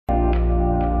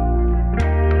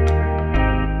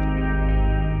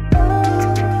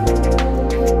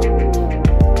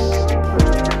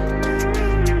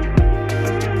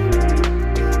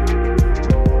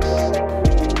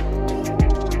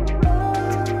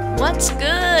What's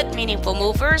good, meaningful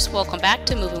movers? Welcome back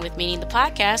to Moving with Meaning, the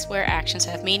podcast where actions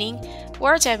have meaning,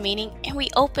 words have meaning, and we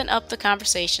open up the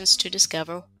conversations to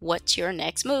discover what's your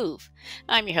next move.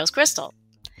 I'm your host, Krystal.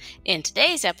 In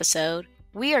today's episode,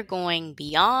 we are going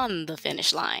beyond the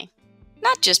finish line.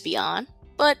 Not just beyond,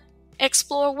 but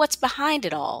explore what's behind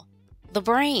it all, the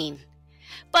brain.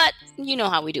 But you know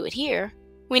how we do it here.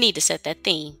 We need to set that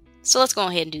theme. So let's go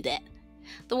ahead and do that.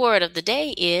 The word of the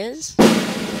day is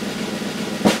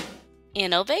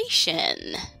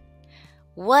innovation.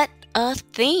 What a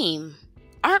theme.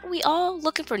 Aren't we all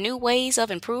looking for new ways of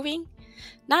improving?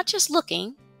 Not just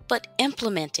looking, but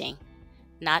implementing.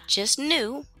 Not just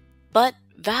new, but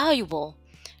valuable.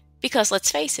 Because let's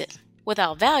face it,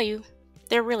 without value,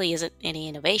 there really isn't any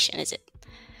innovation, is it?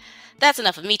 That's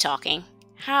enough of me talking.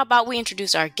 How about we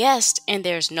introduce our guest, and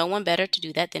there's no one better to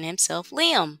do that than himself,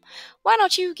 Liam. Why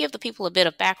don't you give the people a bit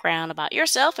of background about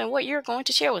yourself and what you're going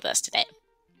to share with us today?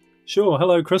 Sure.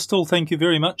 Hello, Krystal. Thank you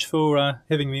very much for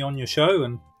having me on your show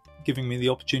and giving me the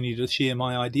opportunity to share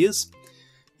my ideas.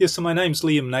 Yes, so my name's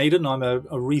Liam Naden. I'm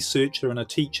a researcher and a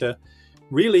teacher,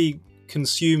 really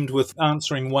consumed with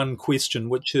answering one question,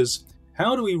 which is,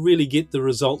 how do we really get the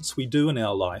results we do in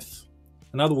our life?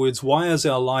 In other words, why is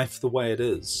our life the way it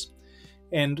is?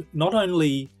 And not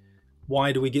only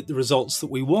why do we get the results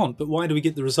that we want, but why do we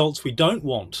get the results we don't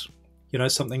want? You know,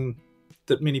 something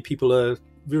that many people are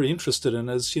very interested in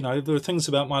is, there are things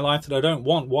about my life that I don't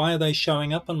want. Why are they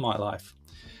showing up in my life?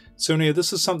 So anyway,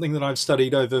 this is something that I've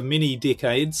studied over many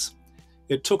decades.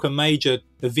 It took a major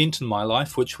event in my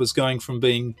life, which was going from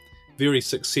being very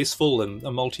successful and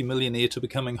a multimillionaire to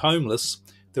becoming homeless,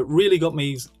 that really got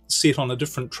me set on a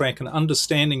different track and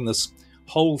understanding this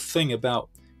whole thing about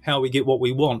how we get what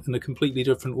we want in a completely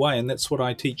different way. And that's what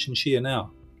I teach and share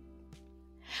now.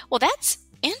 Well, that's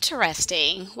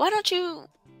interesting. Why don't you,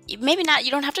 maybe not,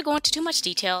 you don't have to go into too much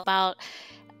detail about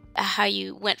how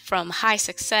you went from high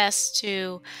success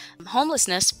to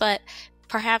homelessness, but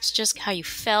perhaps just how you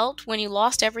felt when you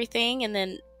lost everything and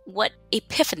then what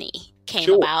epiphany came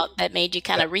about that made you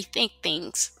kind of rethink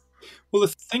things. Well, the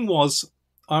thing was,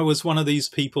 I was one of these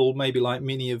people, maybe like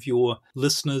many of your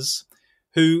listeners,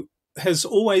 who has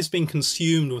always been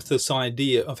consumed with this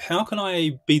idea of how can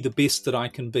I be the best that I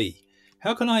can be?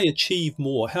 How can I achieve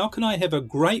more? How can I have a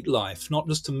great life, not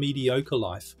just a mediocre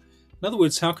life? In other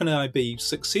words, how can I be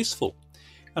successful?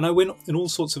 And I went in all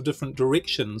sorts of different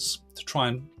directions to try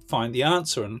and find the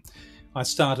answer. And I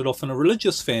started off in a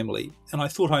religious family, and I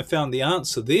thought I found the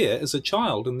answer there as a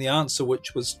child. And the answer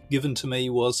which was given to me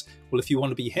was, well, if you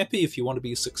want to be happy, if you want to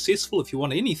be successful, if you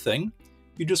want anything,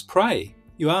 you just pray.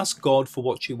 You ask God for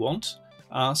what you want,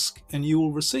 ask, and you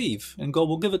will receive, and God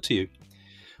will give it to you.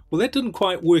 Well, that didn't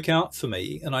quite work out for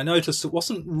me, and I noticed it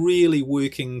wasn't really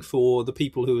working for the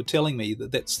people who were telling me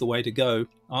that that's the way to go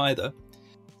either.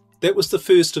 That was the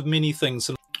first of many things,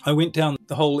 and I went down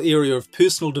the whole area of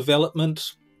personal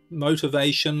development,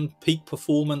 motivation, peak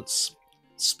performance,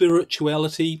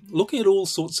 spirituality, looking at all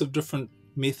sorts of different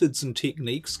methods and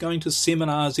techniques, going to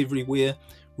seminars everywhere,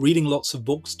 reading lots of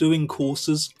books, doing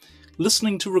courses,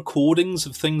 listening to recordings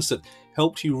of things that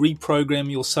helped you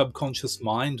reprogram your subconscious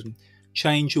mind and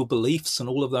change your beliefs and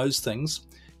all of those things.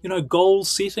 Goal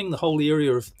setting, the whole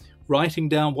area of writing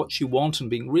down what you want and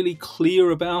being really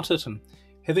clear about it and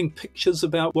having pictures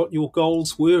about what your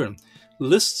goals were and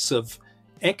lists of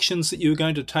actions that you were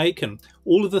going to take and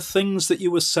all of the things that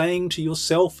you were saying to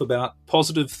yourself about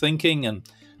positive thinking and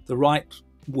the right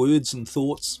words and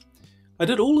thoughts. I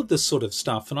did all of this sort of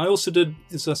stuff, and I also did,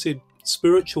 as I said,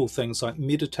 spiritual things like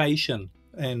meditation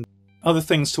and other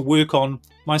things to work on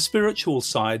my spiritual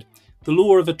side, the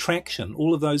law of attraction,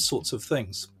 all of those sorts of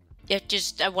things.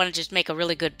 I want to just make a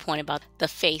really good point about the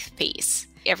faith piece.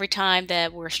 Every time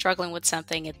that we're struggling with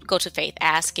something, go to faith,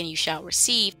 ask and you shall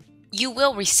receive. You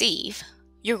will receive.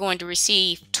 You're going to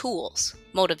receive tools,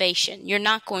 motivation. You're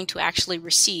not going to actually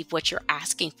receive what you're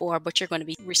asking for, but you're going to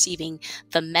be receiving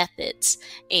the methods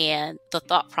and the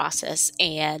thought process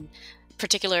and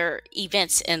particular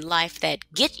events in life that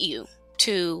get you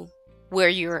to where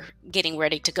you're getting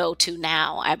ready to go to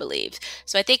now, I believe.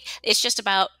 So I think it's just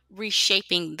about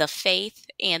reshaping the faith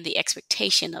and the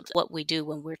expectation of what we do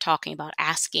when we're talking about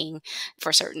asking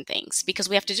for certain things, because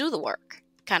we have to do the work,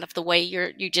 kind of the way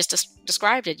you just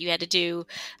described it. You had to do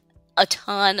a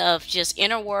ton of just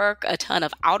inner work, a ton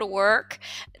of outer work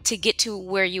to get to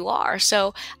where you are.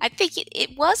 So I think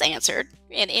it was answered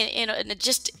and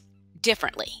just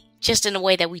differently, just in a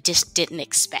way that we just didn't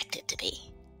expect it to be.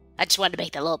 I just wanted to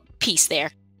make that little piece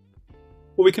there.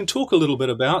 Well, we can talk a little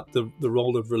bit about the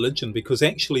role of religion, because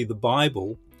actually the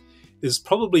Bible is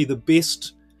probably the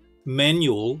best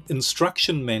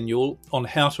instruction manual on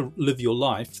how to live your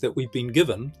life that we've been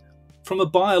given from a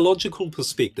biological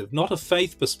perspective, not a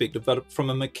faith perspective, but from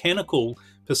a mechanical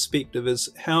perspective, as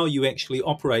how you actually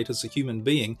operate as a human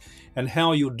being and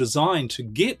how you're designed to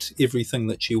get everything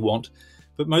that you want.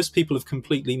 But most people have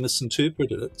completely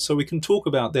misinterpreted it. So we can talk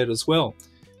about that as well,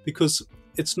 because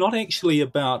it's not actually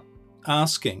about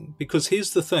asking. Because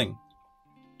here's the thing,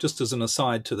 just as an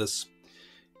aside to this,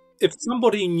 if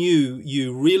somebody knew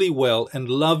you really well and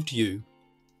loved you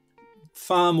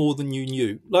far more than you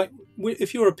knew, like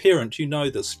if you're a parent, you know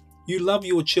this, you love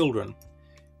your children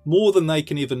more than they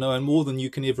can ever know and more than you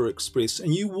can ever express,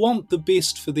 and you want the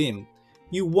best for them.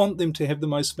 You want them to have the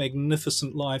most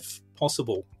magnificent life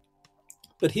possible.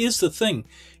 But here's the thing,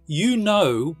 you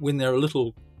know, when they're a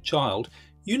little child,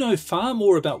 you know far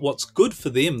more about what's good for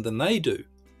them than they do.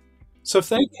 So if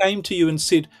they came to you and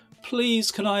said,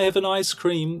 please, can I have an ice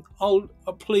cream?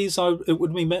 It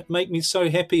would make me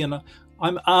so happy, and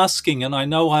I'm asking and I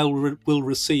know I will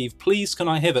receive. Please, can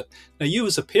I have it? Now, you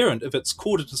as a parent, if it's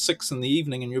 6:15 in the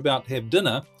evening and you're about to have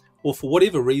dinner, or for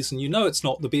whatever reason you know it's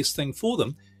not the best thing for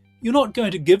them, you're not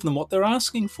going to give them what they're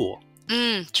asking for.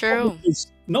 True.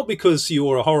 Not because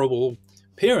you're a horrible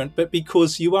parent, but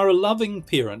because you are a loving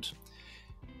parent.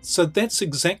 So that's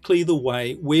exactly the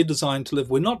way we're designed to live.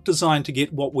 We're not designed to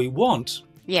get what we want,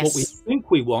 what we think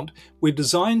we want. We're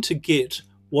designed to get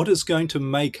what is going to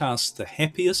make us the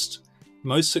happiest,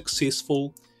 most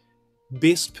successful,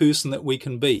 best person that we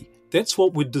can be. That's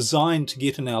what we're designed to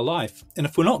get in our life. And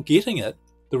if we're not getting it,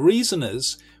 the reason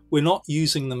is we're not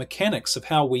using the mechanics of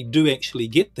how we do actually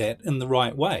get that in the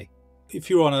right way. If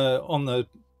you're on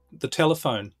the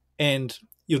telephone and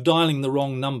you're dialing the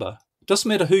wrong number, it doesn't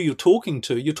matter who you're talking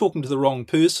to the wrong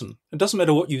person. It doesn't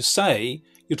matter what you say,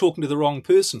 you're talking to the wrong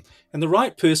person. And the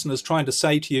right person is trying to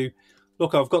say to you,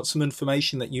 look, I've got some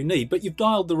information that you need, but you've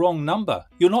dialed the wrong number.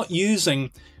 You're not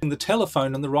using the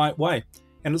telephone in the right way.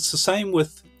 And it's the same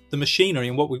with the machinery.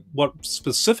 And what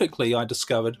specifically I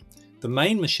discovered, the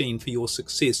main machine for your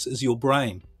success is your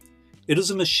brain. It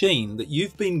is a machine that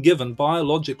you've been given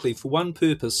biologically for one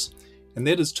purpose, and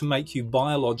that is to make you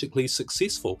biologically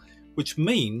successful, which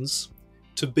means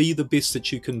to be the best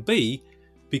that you can be,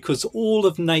 because all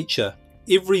of nature,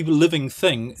 every living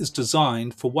thing is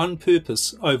designed for one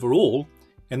purpose overall,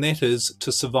 and that is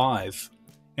to survive.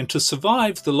 And to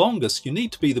survive the longest, you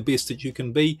need to be the best that you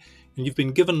can be, and you've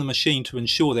been given the machine to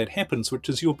ensure that happens, which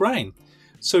is your brain.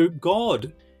 So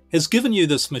God has given you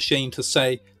this machine to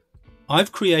say,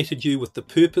 I've created you with the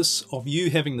purpose of you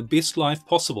having the best life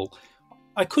possible.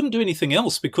 I couldn't do anything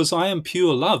else because I am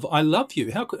pure love. I love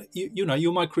you. How could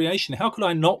you're my creation. How could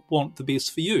I not want the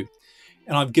best for you?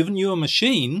 And I've given you a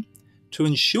machine to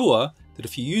ensure that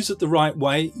if you use it the right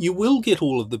way, you will get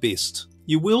all of the best.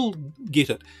 You will get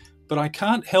it. But I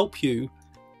can't help you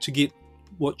to get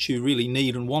what you really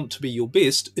need and want to be your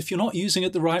best if you're not using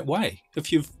it the right way.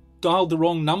 If you've dialed the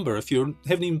wrong number, if you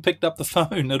haven't even picked up the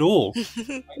phone at all,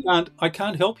 I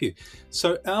can't help you.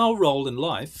 So our role in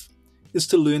life is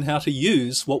to learn how to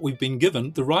use what we've been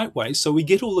given the right way so we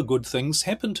get all the good things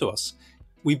happen to us.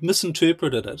 We've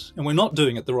misinterpreted it and we're not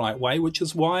doing it the right way, which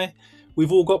is why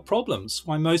we've all got problems,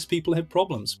 why most people have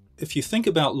problems. If you think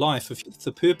about life, if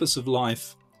the purpose of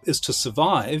life is to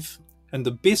survive, and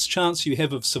the best chance you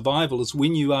have of survival is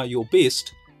when you are your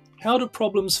best, how do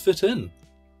problems fit in?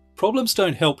 Problems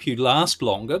don't help you last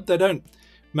longer. They don't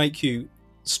make you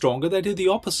stronger. They do the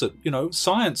opposite.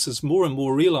 Science is more and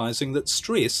more realizing that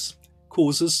stress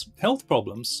causes health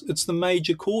problems. It's the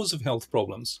major cause of health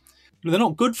problems. They're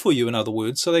not good for you, in other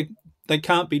words, so they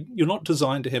can't be, you're not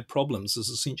designed to have problems, is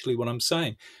essentially what I'm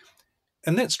saying.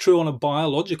 And that's true on a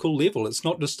biological level. It's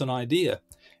not just an idea.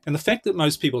 And the fact that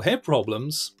most people have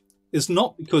problems is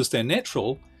not because they're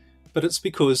natural, but it's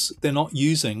because they're not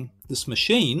using this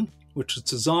machine, which is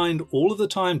designed all of the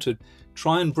time to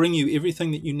try and bring you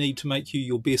everything that you need to make you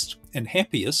your best and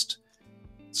happiest,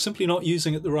 simply not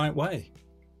using it the right way.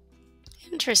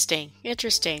 Interesting.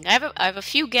 I have a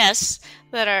few guests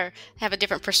that have a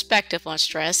different perspective on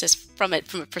stress. It's from a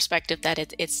perspective that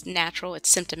it's natural, it's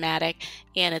symptomatic,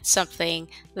 and it's something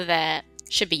that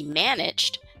should be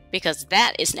managed because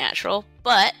that is natural.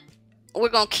 But we're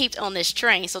going to keep on this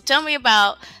train. So tell me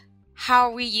about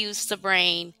how we use the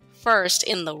brain first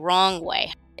in the wrong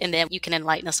way, and then you can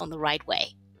enlighten us on the right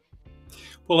way.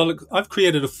 Well, I've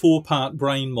created a 4-part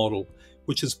brain model,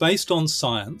 which is based on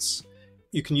science.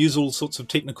 You can use all sorts of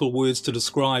technical words to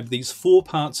describe these 4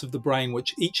 parts of the brain,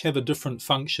 which each have a different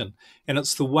function. And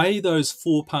it's the way those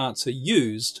 4 parts are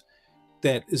used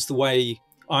that is the way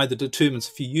either determines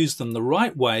if you use them the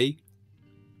right way,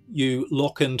 you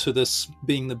lock into this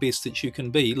being the best that you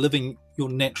can be, living your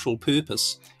natural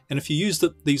purpose. And if you use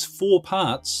these 4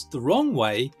 parts the wrong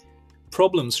way,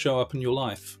 problems show up in your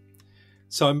life.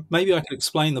 So maybe I could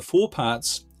explain the 4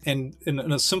 parts and in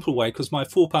a simple way, because my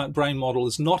 4-part brain model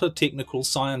is not a technical,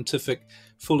 scientific,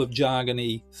 full of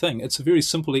jargony thing. It's a very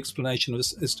simple explanation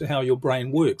as to how your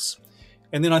brain works.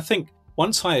 And then I think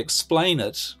once I explain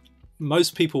it,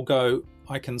 most people go,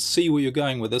 I can see where you're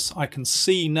going with this. I can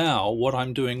see now what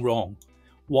I'm doing wrong,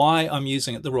 why I'm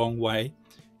using it the wrong way.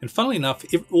 And funnily enough,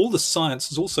 all the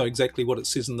science is also exactly what it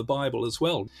says in the Bible as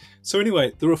well. So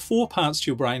anyway, there are 4 parts to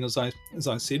your brain, as I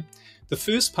said. The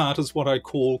first part is what I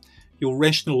call your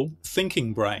rational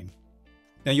thinking brain.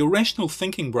 Now, your rational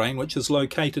thinking brain, which is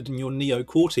located in your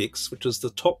neocortex, which is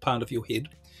the top part of your head,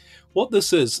 what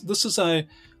this is a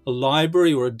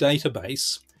library or a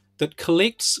database that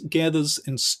collects, gathers,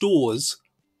 and stores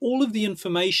all of the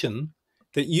information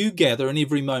that you gather in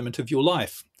every moment of your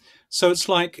life. So it's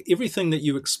like everything that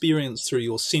you experience through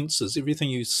your senses, everything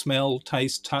you smell,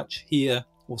 taste, touch, hear,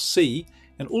 or see,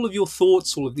 and all of your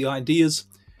thoughts, all of the ideas,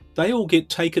 they all get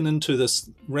taken into this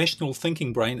rational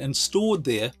thinking brain and stored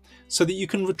there so that you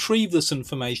can retrieve this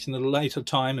information at a later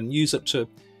time and use it to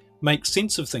make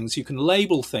sense of things. You can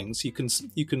label things, you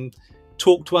can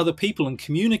talk to other people and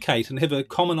communicate and have a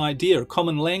common idea, a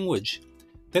common language.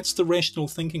 That's the rational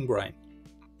thinking brain.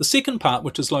 The second part,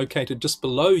 which is located just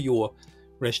below your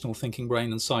rational thinking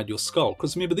brain inside your skull,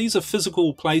 because remember, these are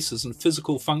physical places and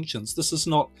physical functions. This is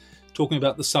not talking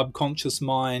about the subconscious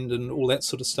mind and all that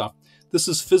sort of stuff. This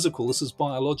is physical, this is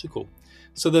biological.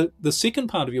 So the second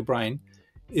part of your brain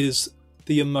is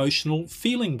the emotional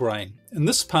feeling brain. And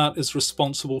this part is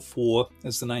responsible for,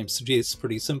 as the name suggests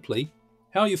pretty simply,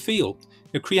 how you feel.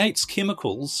 It creates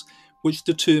chemicals which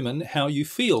determine how you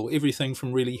feel. Everything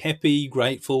from really happy,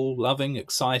 grateful, loving,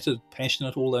 excited,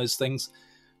 passionate, all those things,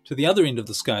 to the other end of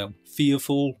the scale,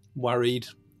 fearful, worried,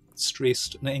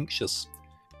 stressed, and anxious.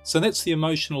 So that's the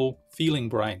emotional feeling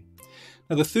brain.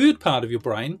 Now the third part of your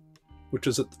brain, which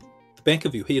is at the back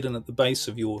of your head and at the base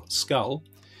of your skull,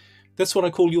 that's what I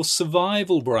call your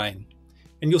survival brain.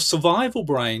 And your survival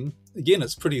brain, again,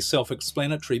 it's pretty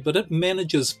self-explanatory, but it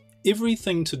manages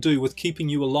everything to do with keeping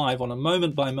you alive on a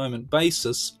moment-by-moment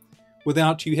basis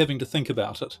without you having to think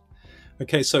about it.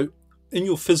 Okay, so in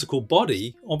your physical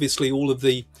body, obviously all of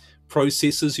the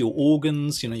processes, your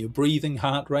organs, your breathing,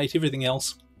 heart rate, everything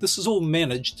else, this is all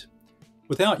managed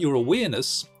without your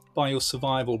awareness by your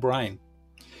survival brain.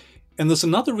 And there's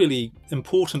another really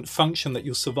important function that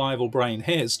your survival brain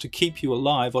has to keep you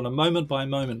alive on a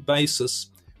moment-by-moment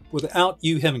basis without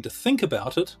you having to think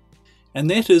about it, and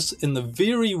that is in the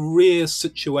very rare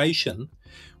situation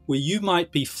where you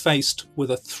might be faced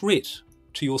with a threat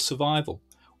to your survival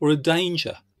or a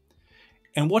danger.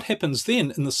 And what happens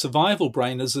then in the survival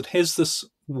brain is it has this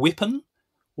weapon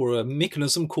or a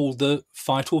mechanism called the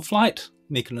fight or flight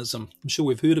mechanism. I'm sure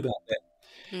we've heard about that.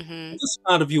 Mm-hmm. This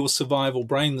part of your survival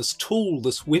brain, this tool,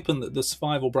 this weapon that the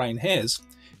survival brain has,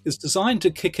 is designed to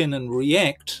kick in and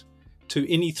react to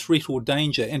any threat or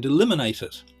danger and eliminate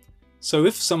it. So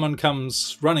if someone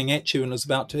comes running at you and is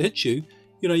about to hit you,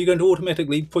 you're going to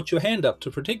automatically put your hand up to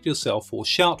protect yourself or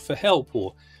shout for help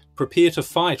or prepare to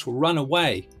fight or run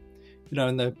away.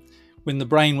 When the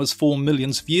brain was formed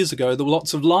millions of years ago, there were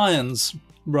lots of lions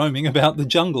roaming about the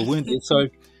jungle, weren't there? So,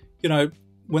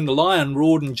 when the lion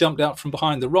roared and jumped out from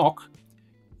behind the rock,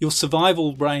 your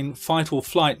survival brain fight or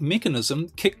flight mechanism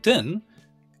kicked in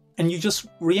and you just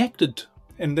reacted.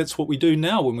 And that's what we do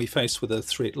now when we're faced with a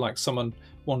threat like someone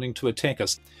wanting to attack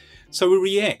us. So we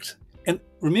react. And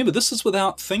remember, this is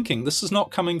without thinking. This is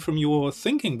not coming from your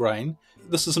thinking brain.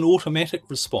 This is an automatic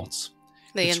response.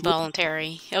 The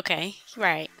involuntary. Okay,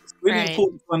 right. It's really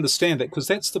important to understand that, because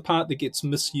that's the part that gets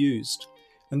misused.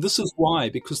 And this is why,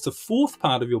 because the fourth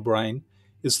part of your brain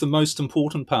is the most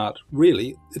important part,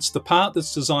 really. It's the part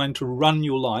that's designed to run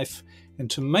your life and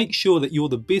to make sure that you're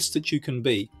the best that you can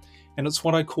be. And it's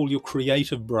what I call your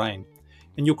creative brain.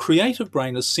 And your creative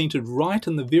brain is centered right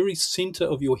in the very center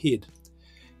of your head.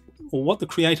 Or what the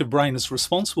creative brain is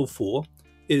responsible for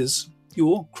is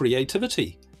your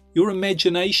creativity, your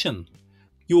imagination,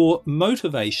 your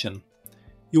motivation,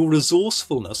 your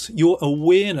resourcefulness, your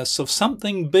awareness of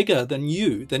something bigger than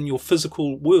you, than your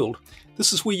physical world.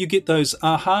 This is where you get those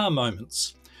aha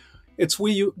moments. It's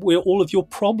where all of your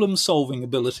problem-solving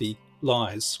ability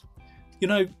lies.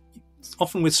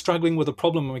 Often we're struggling with a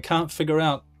problem and we can't figure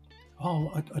out,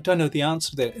 I don't know the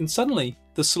answer to that. And suddenly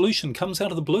the solution comes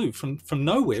out of the blue from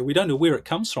nowhere. We don't know where it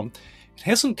comes from. It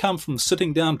hasn't come from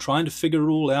sitting down trying to figure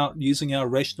it all out using our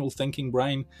rational thinking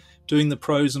brain, doing the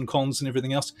pros and cons and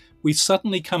everything else. We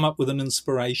suddenly come up with an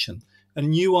inspiration, a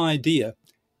new idea,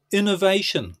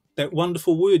 innovation. That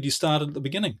wonderful word you started at the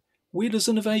beginning. Where does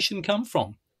innovation come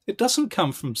from? It doesn't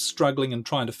come from struggling and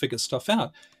trying to figure stuff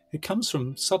out. It comes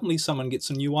from suddenly someone gets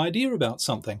a new idea about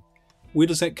something. Where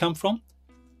does that come from?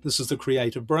 This is the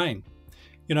creative brain.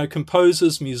 You know,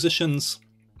 composers, musicians,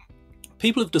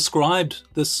 people have described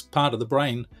this part of the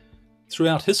brain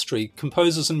throughout history.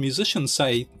 Composers and musicians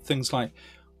say things like,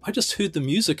 I just heard the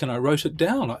music and I wrote it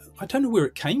down. I don't know where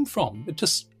it came from. It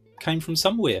just came from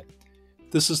somewhere.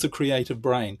 This is the creative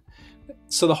brain.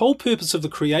 So the whole purpose of the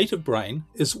creative brain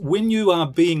is when you are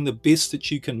being the best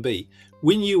that you can be,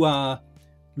 when you are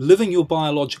living your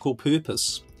biological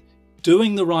purpose,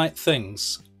 doing the right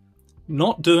things,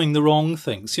 not doing the wrong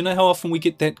things. You know how often we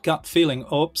get that gut feeling,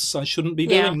 oops, I shouldn't be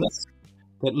doing this.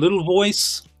 That little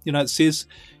voice, you know, it says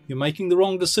you're making the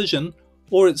wrong decision,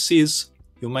 or it says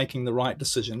you're making the right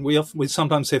decision. We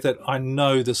sometimes have that, I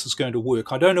know this is going to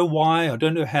work. I don't know why, I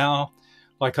don't know how.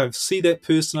 Like I see that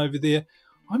person over there,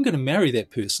 I'm going to marry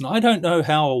that person. I don't know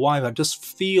how or why, I just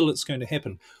feel it's going to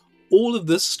happen. All of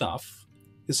this stuff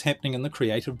is happening in the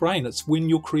creative brain. It's when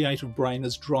your creative brain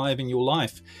is driving your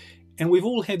life. And we've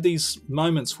all had these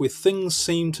moments where things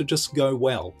seem to just go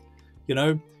well. You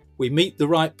know, we meet the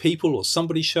right people or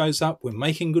somebody shows up, we're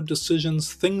making good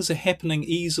decisions, things are happening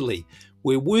easily.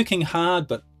 We're working hard,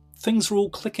 but things are all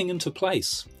clicking into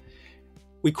place.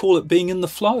 We call it being in the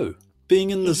flow, being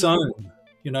in the zone,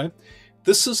 you know.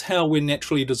 This is how we're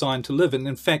naturally designed to live. And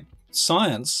in fact,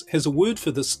 science has a word for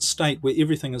this state where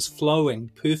everything is flowing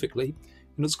perfectly,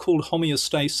 and it's called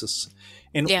homeostasis.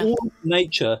 And all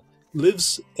nature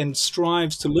lives and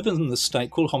strives to live in this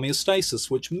state called homeostasis,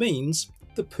 which means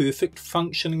the perfect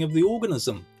functioning of the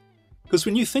organism. Because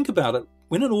when you think about it,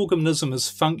 when an organism is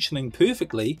functioning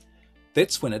perfectly,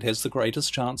 that's when it has the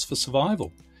greatest chance for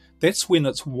survival. That's when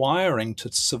its wiring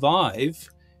to survive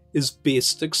is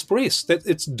best expressed, that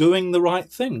it's doing the right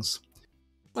things.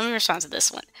 Let me respond to this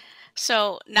one.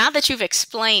 So now that you've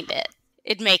explained it,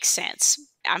 it makes sense.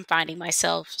 I'm finding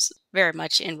myself very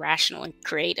much irrational and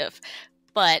creative.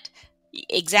 But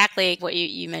exactly what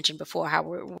you mentioned before, how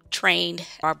we're trained,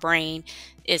 our brain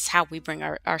is how we bring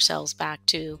ourselves back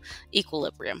to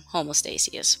equilibrium,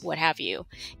 homeostasis, what have you.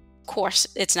 Of course,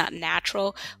 it's not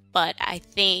natural, but I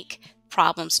think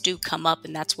problems do come up,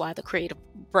 and that's why the creative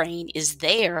brain is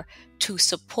there to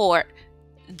support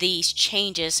these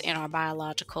changes in our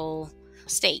biological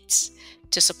states,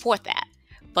 to support that.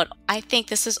 But I think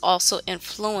this is also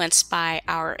influenced by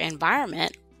our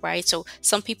environment, right? So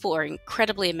some people are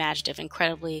incredibly imaginative,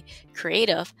 incredibly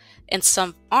creative, and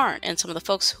some aren't. And some of the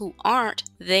folks who aren't,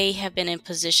 they have been in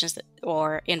positions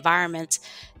or environments,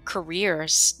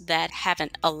 careers that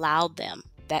haven't allowed them,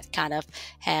 that kind of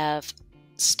have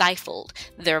stifled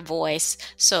their voice.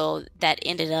 So that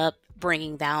ended up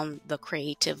bringing down the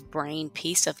creative brain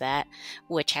piece of that,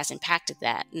 which has impacted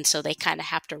that. And so they kind of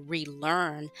have to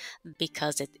relearn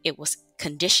because it was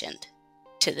conditioned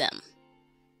to them.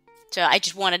 So I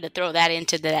just wanted to throw that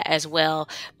into that as well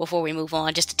before we move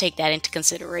on, just to take that into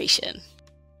consideration.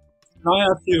 Can I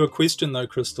ask you a question though,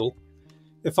 Krystal?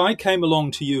 If I came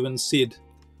along to you and said,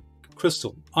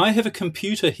 Krystal, I have a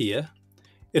computer here.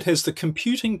 It has the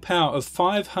computing power of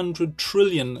 500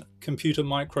 trillion computer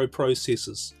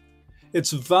microprocessors.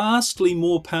 It's vastly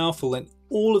more powerful than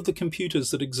all of the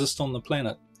computers that exist on the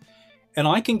planet. And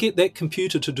I can get that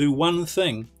computer to do one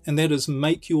thing, and that is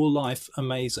make your life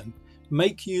amazing.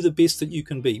 Make you the best that you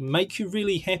can be. Make you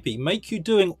really happy. Make you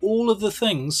doing all of the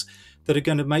things that are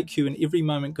going to make you in every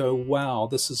moment go, wow,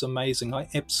 this is amazing. I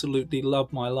absolutely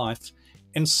love my life.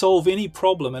 And solve any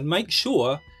problem and make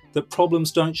sure that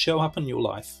problems don't show up in your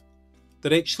life.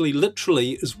 That actually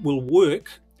literally will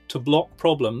work to block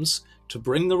problems, to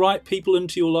bring the right people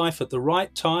into your life at the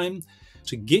right time,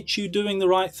 to get you doing the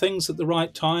right things at the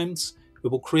right times. It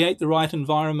will create the right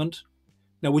environment.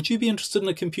 Now, would you be interested in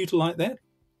a computer like that?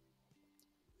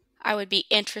 I would be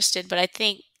interested, but I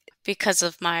think because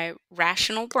of my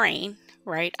rational brain,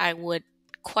 right, I would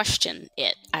question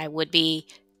it. I would be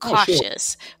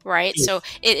cautious, right? Yes. So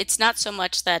it's not so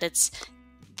much that it's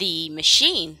the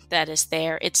machine that is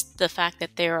there, it's the fact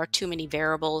that there are too many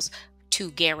variables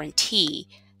to guarantee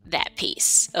that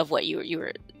piece of what you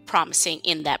were promising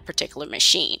in that particular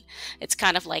machine. It's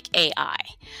kind of like AI.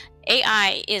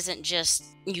 AI isn't just,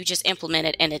 you just implement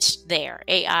it and it's there.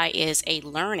 AI is a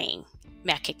learning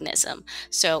mechanism.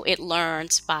 So it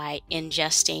learns by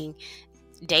ingesting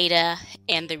data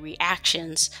and the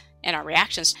reactions and our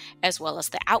reactions as well as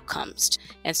the outcomes.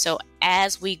 And so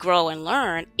as we grow and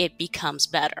learn, it becomes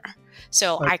better.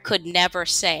 So I could never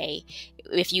say,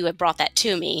 if you had brought that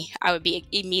to me, I would be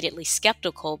immediately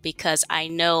skeptical because I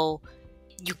know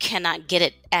you cannot get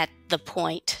it at the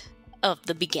point of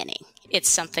the beginning. it's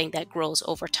something that grows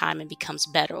over time and becomes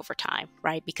better over time,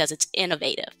 right? Because it's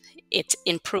innovative, it's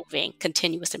improving,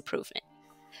 continuous improvement.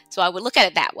 So I would look at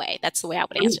it that way. That's the way I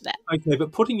would answer that. Okay,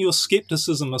 but putting your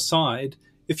skepticism aside,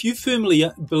 if you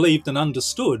firmly believed and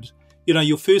understood,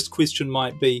 your first question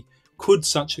might be, could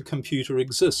such a computer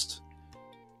exist?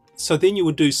 So then you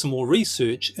would do some more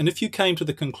research, and if you came to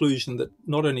the conclusion that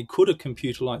not only could a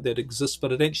computer like that exist,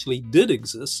 but it actually did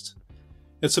exist,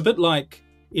 it's a bit like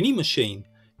any machine.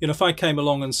 If I came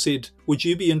along and said, would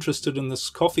you be interested in this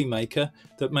coffee maker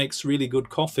that makes really good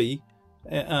coffee,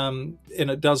 and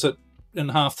it does it in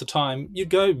half the time, you'd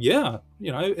go, yeah,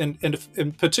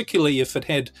 and particularly if it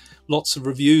had lots of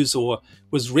reviews or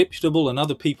was reputable and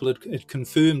other people had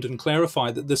confirmed and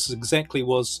clarified that this exactly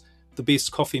was the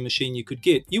best coffee machine you could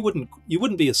get, you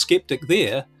wouldn't be a skeptic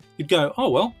there. You'd go, oh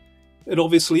well, it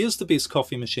obviously is the best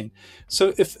coffee machine.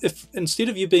 So if instead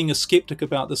of you being a skeptic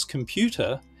about this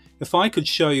computer, if I could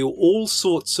show you all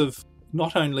sorts of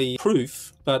not only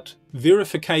proof but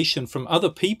verification from other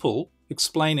people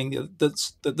explaining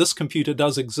that this computer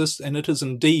does exist and it is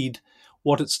indeed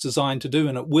what it's designed to do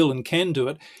and it will and can do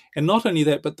it, and not only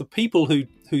that, but the people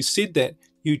who said that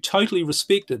you totally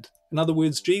respected. In other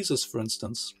words, Jesus, for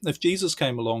instance. If Jesus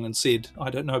came along and said, I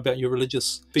don't know about your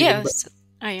religious feeling, yes,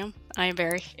 I am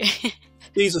very.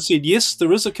 Jesus said, yes,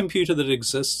 there is a computer that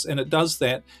exists and it does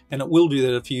that and it will do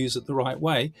that if you use it the right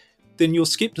way, then your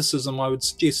skepticism, I would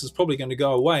suggest, is probably going to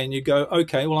go away and you go,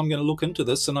 okay, well, I'm going to look into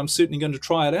this and I'm certainly going to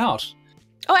try it out.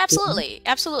 Oh, absolutely.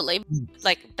 Absolutely.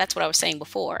 Like that's what I was saying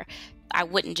before. I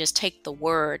wouldn't just take the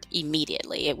word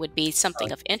immediately. It would be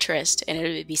something of interest and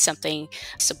it would be something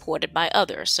supported by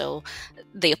others. So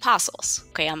the apostles,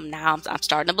 okay, I'm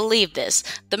starting to believe this.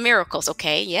 The miracles,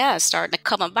 okay, yeah, it's starting to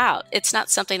come about. It's not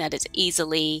something that is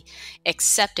easily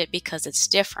accepted because it's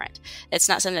different. It's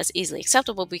not something that's easily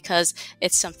acceptable because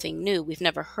it's something new. We've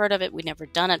never heard of it. We've never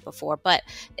done it before, but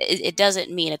it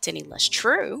doesn't mean it's any less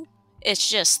true. It's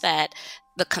just that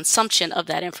the consumption of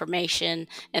that information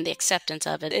and the acceptance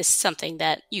of it is something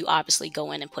that you obviously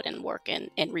go in and put in work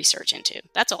and research into.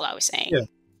 That's all I was saying. Yeah.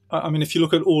 I mean, if you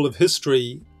look at all of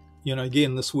history,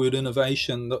 again, this word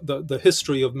innovation, the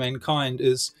history of mankind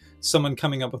is someone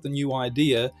coming up with a new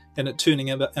idea and it turning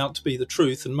out to be the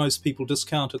truth, and most people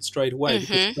discount it straight away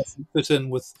because it doesn't fit in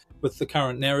with the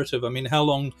current narrative. I mean, how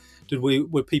long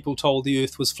were people told the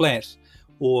earth was flat,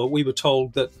 or we were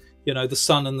told that the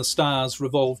sun and the stars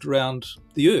revolved around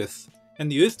the earth,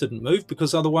 and the earth didn't move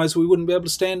because otherwise we wouldn't be able to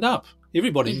stand up.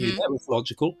 Everybody knew that was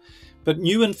logical, but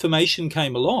new information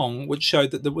came along which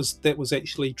showed that that was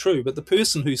actually true. But the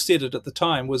person who said it at the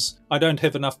time was, I don't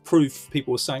have enough proof.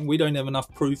 People were saying, we don't have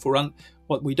enough proof, or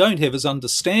what we don't have is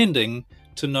understanding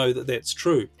to know that that's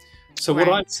true. So what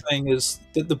I'm saying is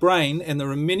that the brain, and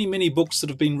there are many, many books that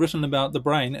have been written about the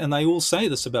brain, and they all say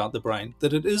this about the brain,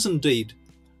 that it is indeed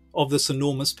of this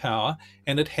enormous power,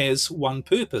 and it has one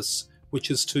purpose,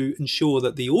 which is to ensure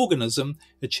that the organism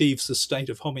achieves the state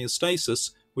of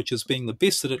homeostasis, which is being the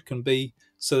best that it can be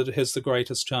so that it has the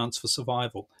greatest chance for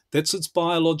survival. That's its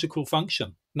biological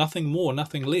function, nothing more,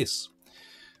 nothing less.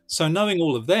 So knowing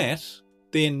all of that,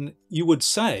 then you would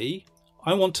say,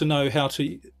 I want to know how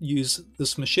to use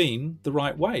this machine the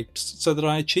right way so that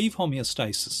I achieve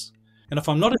homeostasis. And if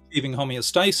I'm not achieving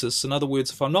homeostasis, in other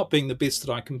words, if I'm not being the best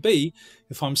that I can be,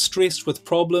 if I'm stressed with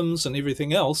problems and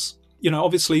everything else,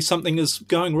 obviously something is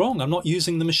going wrong. I'm not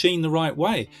using the machine the right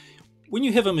way. When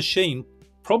you have a machine,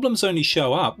 problems only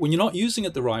show up when you're not using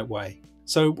it the right way.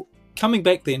 So coming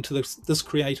back then to this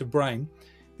creative brain,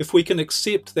 if we can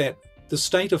accept that the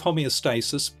state of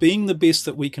homeostasis, being the best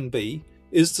that we can be,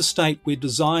 is the state we're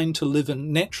designed to live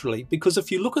in naturally. Because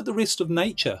if you look at the rest of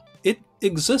nature, it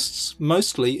exists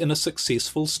mostly in a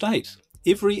successful state.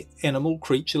 Every animal,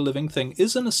 creature, living thing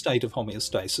is in a state of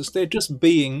homeostasis. They're just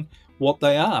being what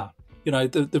they are. There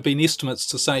have been estimates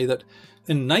to say that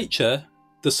in nature,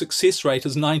 the success rate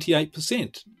is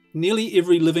 98%. Nearly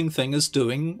every living thing is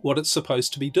doing what it's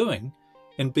supposed to be doing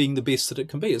and being the best that it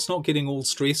can be. It's not getting all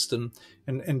stressed and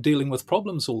dealing with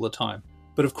problems all the time.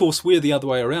 But of course, we're the other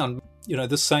way around.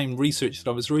 This same research that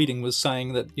I was reading was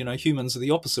saying that, humans are the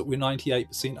opposite. We're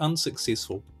 98%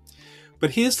 unsuccessful.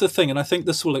 But here's the thing, and I think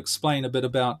this will explain a bit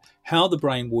about how the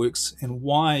brain works and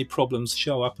why problems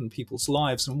show up in people's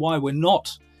lives and why we're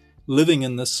not living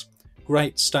in this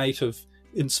great state of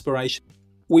inspiration.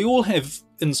 We all have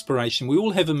inspiration. We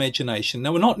all have imagination.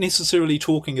 Now, we're not necessarily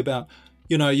talking about,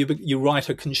 you write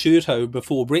a concerto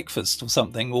before breakfast or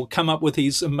something, or come up with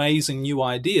these amazing new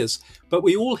ideas. But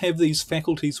we all have these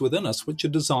faculties within us which are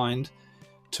designed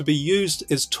to be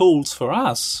used as tools for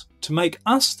us to make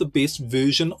us the best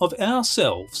version of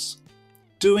ourselves,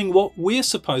 doing what we're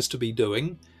supposed to be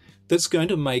doing, that's going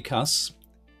to make us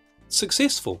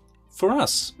successful for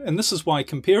us. And this is why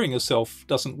comparing yourself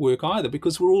doesn't work either,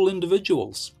 because we're all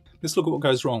individuals. Let's look at what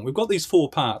goes wrong. We've got these 4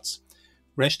 parts: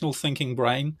 rational thinking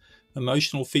brain,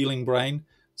 emotional feeling brain,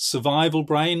 survival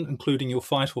brain, including your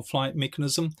fight or flight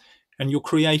mechanism, and your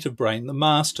creative brain, the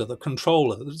master, the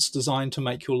controller, that's designed to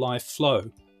make your life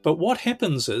flow. But what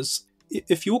happens is,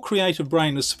 if your creative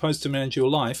brain is supposed to manage your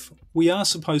life, we are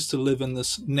supposed to live in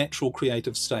this natural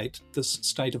creative state, this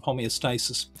state of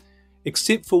homeostasis,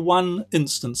 except for one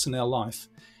instance in our life.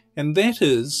 And that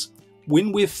is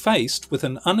when we're faced with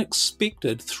an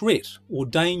unexpected threat or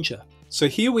danger. So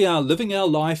here we are living our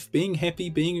life, being happy,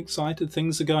 being excited,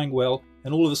 things are going well,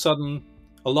 and all of a sudden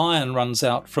a lion runs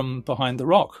out from behind the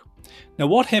rock. Now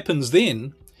what happens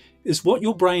then is what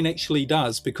your brain actually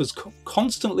does, because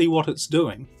constantly what it's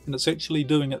doing, and it's actually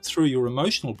doing it through your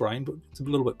emotional brain, but it's a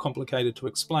little bit complicated to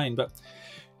explain, but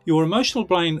your emotional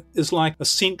brain is like a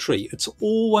sentry. It's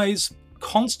always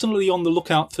constantly on the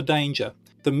lookout for danger.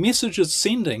 The message it's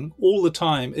sending all the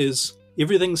time is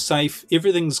everything's safe,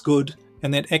 everything's good,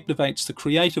 and that activates the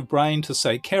creative brain to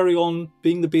say, carry on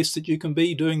being the best that you can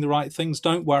be, doing the right things,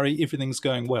 don't worry, everything's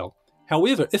going well.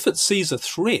 However, if it sees a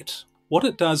threat, what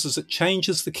it does is it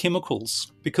changes the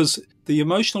chemicals, because the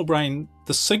emotional brain,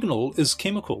 the signal is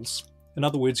chemicals. In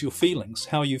other words, your feelings,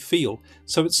 how you feel.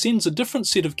 So it sends a different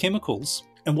set of chemicals,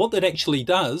 and what that actually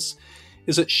does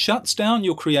is it shuts down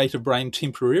your creative brain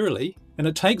temporarily, and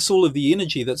it takes all of the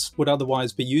energy that would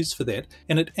otherwise be used for that,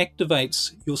 and it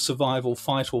activates your survival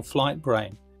fight or flight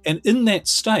brain. And in that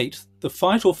state, the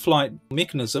fight or flight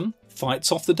mechanism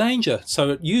fights off the danger. So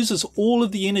it uses all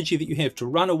of the energy that you have to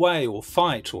run away or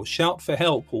fight or shout for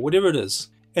help or whatever it is.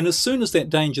 And as soon as that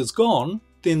danger's gone,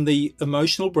 then the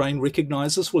emotional brain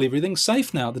recognizes, well, everything's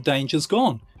safe now, the danger's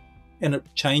gone. And it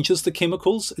changes the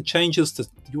chemicals, it changes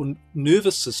your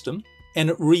nervous system, and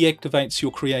it reactivates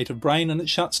your creative brain, and it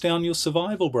shuts down your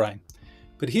survival brain.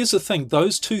 But here's the thing,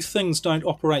 those two things don't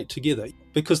operate together,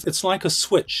 because it's like a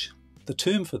switch. The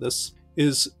term for this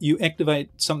is you activate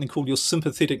something called your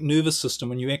sympathetic nervous system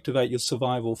when you activate your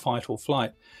survival, fight or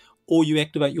flight, or you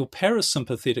activate your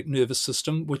parasympathetic nervous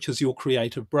system, which is your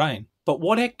creative brain. But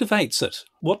what activates it,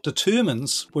 what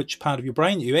determines which part of your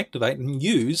brain you activate and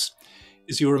use,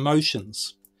 is your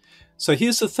emotions. So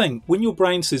here's the thing, when your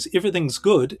brain says everything's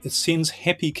good, it sends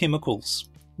happy chemicals,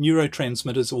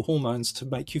 neurotransmitters or hormones to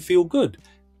make you feel good.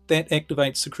 That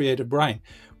activates the creative brain.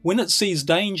 When it sees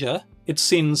danger, it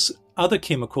sends other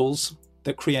chemicals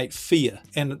that create fear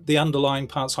and the underlying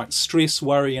parts like stress,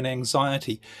 worry and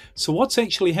anxiety. So what's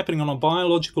actually happening on a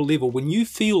biological level, when you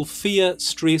feel fear,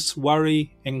 stress,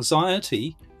 worry,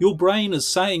 anxiety, your brain is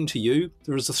saying to you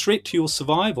there is a threat to your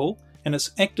survival, and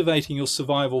it's activating your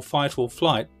survival, fight or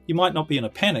flight. You might not be in a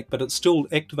panic, but it's still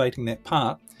activating that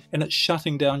part, and it's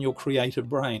shutting down your creative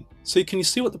brain. So can you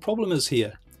see what the problem is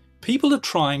here? People are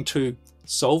trying to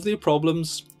solve their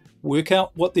problems, work out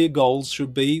what their goals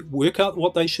should be, work out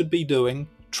what they should be doing,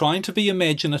 trying to be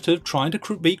imaginative, trying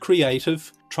to be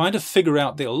creative, trying to figure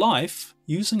out their life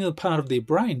using a part of their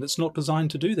brain that's not designed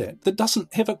to do that, that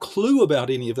doesn't have a clue about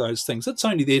any of those things. It's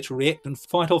only there to react and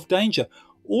fight off danger.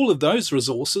 All of those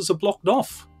resources are blocked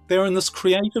off. They're in this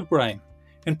creative brain.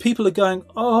 And people are going,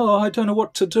 oh, I don't know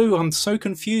what to do. I'm so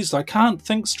confused. I can't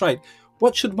think straight.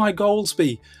 What should my goals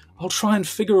be? I'll try and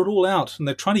figure it all out. And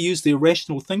they're trying to use their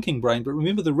rational thinking brain. But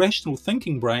remember, the rational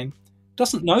thinking brain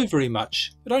doesn't know very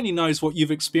much. It only knows what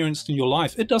you've experienced in your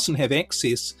life. It doesn't have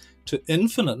access to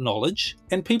infinite knowledge.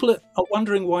 And people are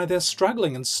wondering why they're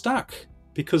struggling and stuck,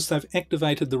 because they've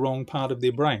activated the wrong part of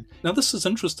their brain. Now, this is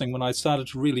interesting. When I started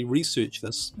to really research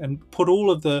this and put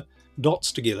all of the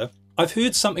dots together, I've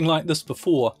heard something like this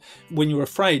before. When you're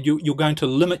afraid, you're going to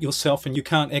limit yourself and you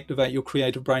can't activate your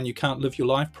creative brain, you can't live your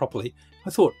life properly.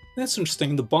 I thought, that's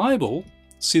interesting. The Bible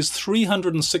says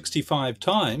 365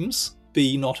 times,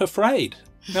 be not afraid.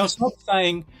 Now, it's not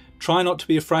saying, try not to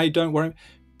be afraid, don't worry.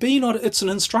 Be not, it's an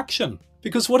instruction.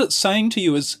 Because what it's saying to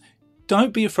you is,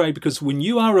 don't be afraid, because when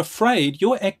you are afraid,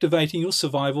 you're activating your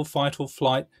survival, fight or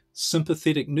flight,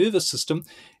 sympathetic nervous system,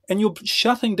 and you're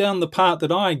shutting down the part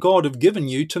that I, God, have given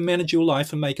you to manage your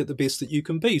life and make it the best that you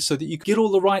can be, so that you get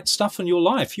all the right stuff in your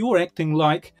life. You're acting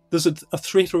like there's a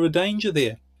threat or a danger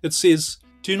there. It says,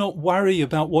 do not worry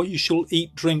about what you shall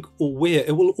eat, drink, or wear.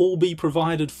 It will all be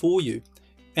provided for you.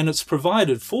 And it's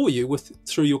provided for you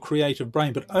through your creative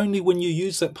brain, but only when you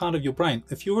use that part of your brain.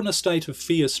 If you're in a state of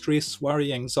fear, stress,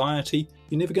 worry, anxiety,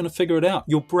 you're never going to figure it out.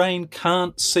 Your brain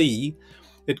can't see.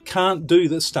 It can't do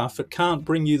this stuff. It can't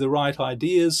bring you the right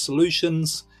ideas,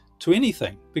 solutions to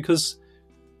anything, because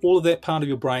all of that part of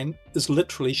your brain is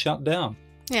literally shut down.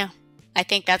 Yeah. I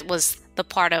think that was the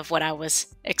the part of what I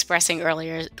was expressing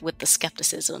earlier with the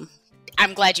skepticism.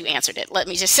 I'm glad you answered it. Let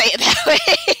me just say it that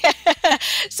way.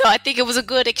 So I think it was a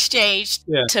good exchange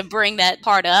to bring that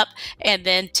part up and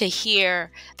then to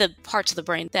hear the parts of the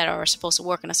brain that are supposed to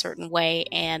work in a certain way.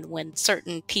 And when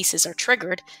certain pieces are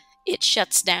triggered, it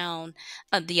shuts down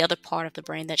the other part of the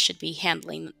brain that should be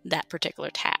handling that particular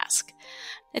task.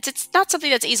 It's not something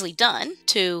that's easily done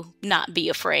to not be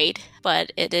afraid,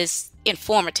 but it is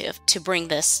informative to bring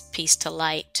this piece to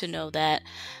light, to know that,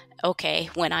 okay,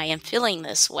 when I am feeling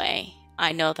this way,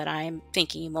 I know that I am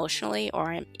thinking emotionally or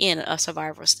I'm in a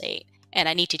survival state, and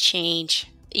I need to change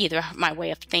either my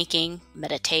way of thinking,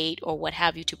 meditate, or what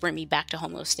have you to bring me back to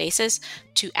homeostasis,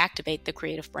 to activate the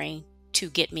creative brain to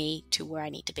get me to where I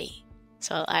need to be.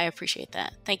 So I appreciate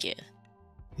that. Thank you.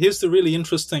 Here's the really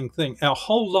interesting thing. Our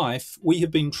whole life, we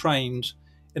have been trained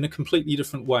in a completely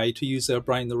different way to use our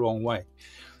brain the wrong way.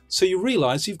 So you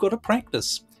realize you've got to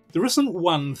practice. There isn't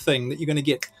one thing that you're going to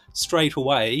get straight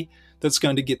away that's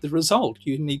going to get the result.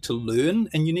 You need to learn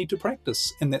and you need to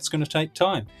practice, and that's going to take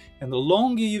time. And the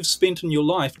longer you've spent in your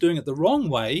life doing it the wrong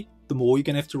way, the more you're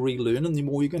going to have to relearn and the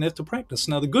more you're going to have to practice.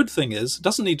 Now, the good thing is, it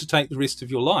doesn't need to take the rest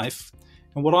of your life.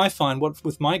 And what I find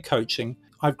with my coaching,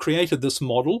 I've created this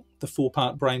model, the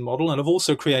 4-part brain model, and I've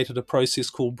also created a process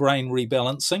called brain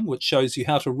rebalancing, which shows you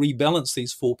how to rebalance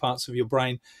these 4 parts of your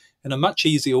brain in a much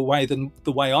easier way than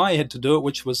the way I had to do it,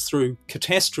 which was through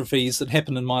catastrophes that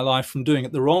happened in my life from doing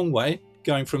it the wrong way,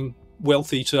 going from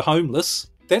wealthy to homeless.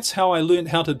 That's how I learned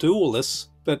how to do all this,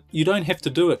 but you don't have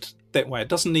to do it that way. It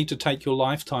doesn't need to take your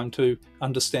lifetime to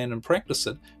understand and practice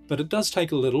it, but it does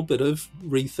take a little bit of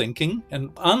rethinking and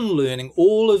unlearning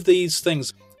all of these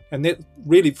things. And that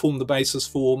really formed the basis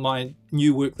for my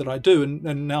new work that I do,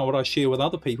 and now what I share with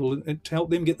other people to help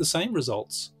them get the same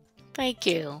results. Thank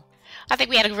you. I think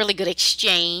we had a really good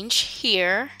exchange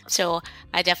here. So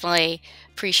I definitely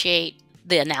appreciate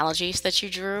the analogies that you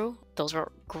drew. Those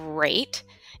were great.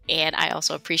 And I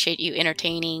also appreciate you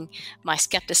entertaining my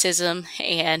skepticism,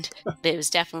 and it was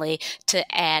definitely to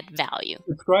add value.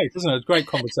 It's great, isn't it? It's a great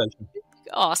conversation.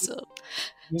 Awesome.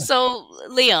 Yeah. So,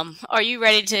 Liam, are you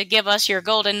ready to give us your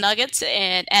golden nuggets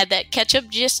and add that ketchup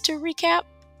just to recap?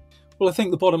 Well, I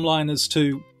think the bottom line is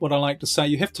to what I like to say,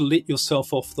 you have to let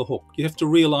yourself off the hook. You have to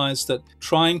realize that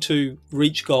trying to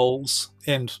reach goals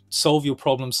and solve your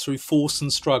problems through force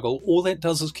and struggle, all that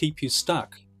does is keep you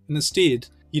stuck. And instead,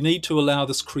 you need to allow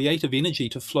this creative energy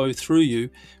to flow through you,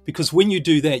 because when you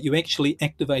do that, you actually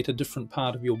activate a different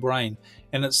part of your brain.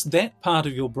 And it's that part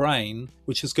of your brain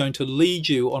which is going to lead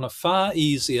you on a far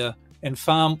easier and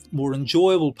far more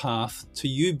enjoyable path to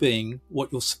you being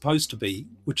what you're supposed to be,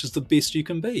 which is the best you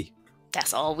can be.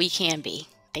 That's all we can be.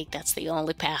 I think that's the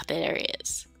only path that there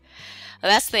is. Well,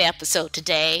 that's the episode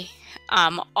today.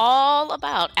 I'm all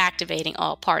about activating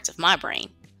all parts of my brain.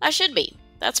 I should be.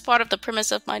 That's part of the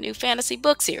premise of my new fantasy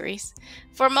book series.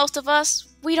 For most of us,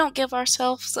 we don't give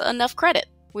ourselves enough credit.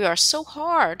 We are so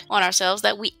hard on ourselves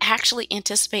that we actually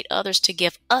anticipate others to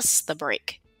give us the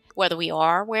break, whether we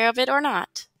are aware of it or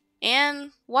not.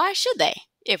 And why should they?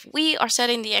 If we are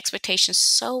setting the expectations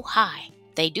so high,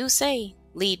 they do say,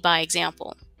 lead by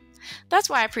example. That's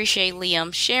why I appreciate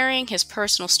Liam sharing his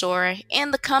personal story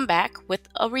and the comeback with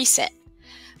a reset.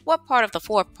 What part of the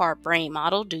 4-part brain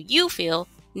model do you feel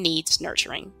needs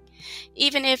nurturing?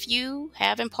 Even if you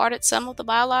have imparted some of the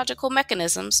biological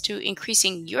mechanisms to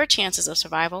increasing your chances of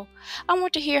survival, I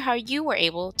want to hear how you were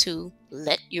able to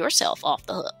let yourself off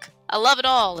the hook. I love it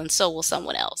all, and so will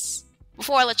someone else.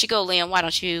 Before I let you go, Liam, why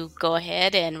don't you go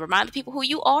ahead and remind the people who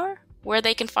you are, where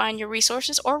they can find your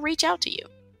resources, or reach out to you.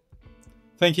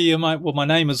 Thank you. My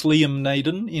name is Liam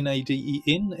Naden,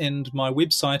 Naden, and my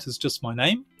website is just my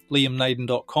name,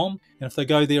 liamnaden.com. And if they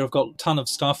go there, I've got a ton of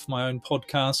stuff, my own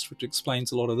podcast, which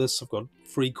explains a lot of this. I've got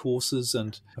free courses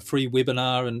and a free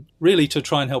webinar, and really to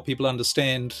try and help people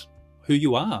understand who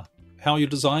you are, how you're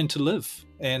designed to live,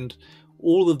 and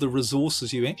all of the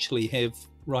resources you actually have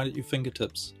right at your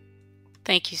fingertips.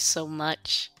 Thank you so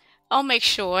much. I'll make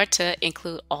sure to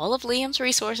include all of Liam's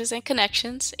resources and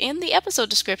connections in the episode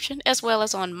description, as well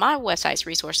as on my website's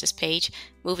resources page,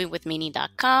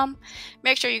 movingwithmeaning.com.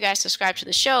 Make sure you guys subscribe to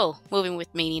the show, Moving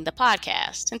with Meaning, the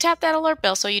podcast, and tap that alert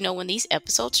bell so you know when these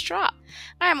episodes drop.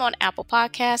 I am on Apple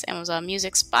Podcasts, Amazon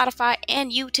Music, Spotify,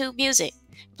 and YouTube Music.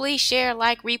 Please share,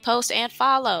 like, repost, and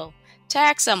follow.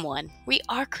 Tag someone. We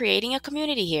are creating a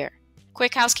community here.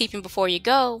 Quick housekeeping before you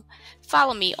go.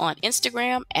 Follow me on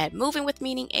Instagram at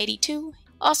movingwithmeaning82.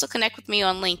 Also connect with me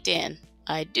on LinkedIn.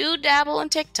 I do dabble on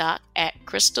TikTok at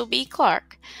Krystal B.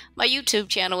 Clark. My YouTube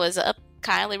channel is up.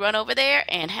 Kindly run over there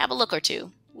and have a look or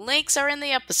two. Links are in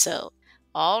the episode.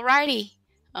 Alrighty,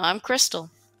 I'm Krystal.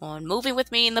 on Moving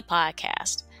With Me in the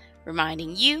podcast,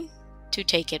 reminding you to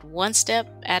take it one step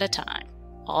at a time.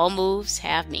 All moves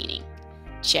have meaning.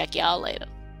 Check y'all later.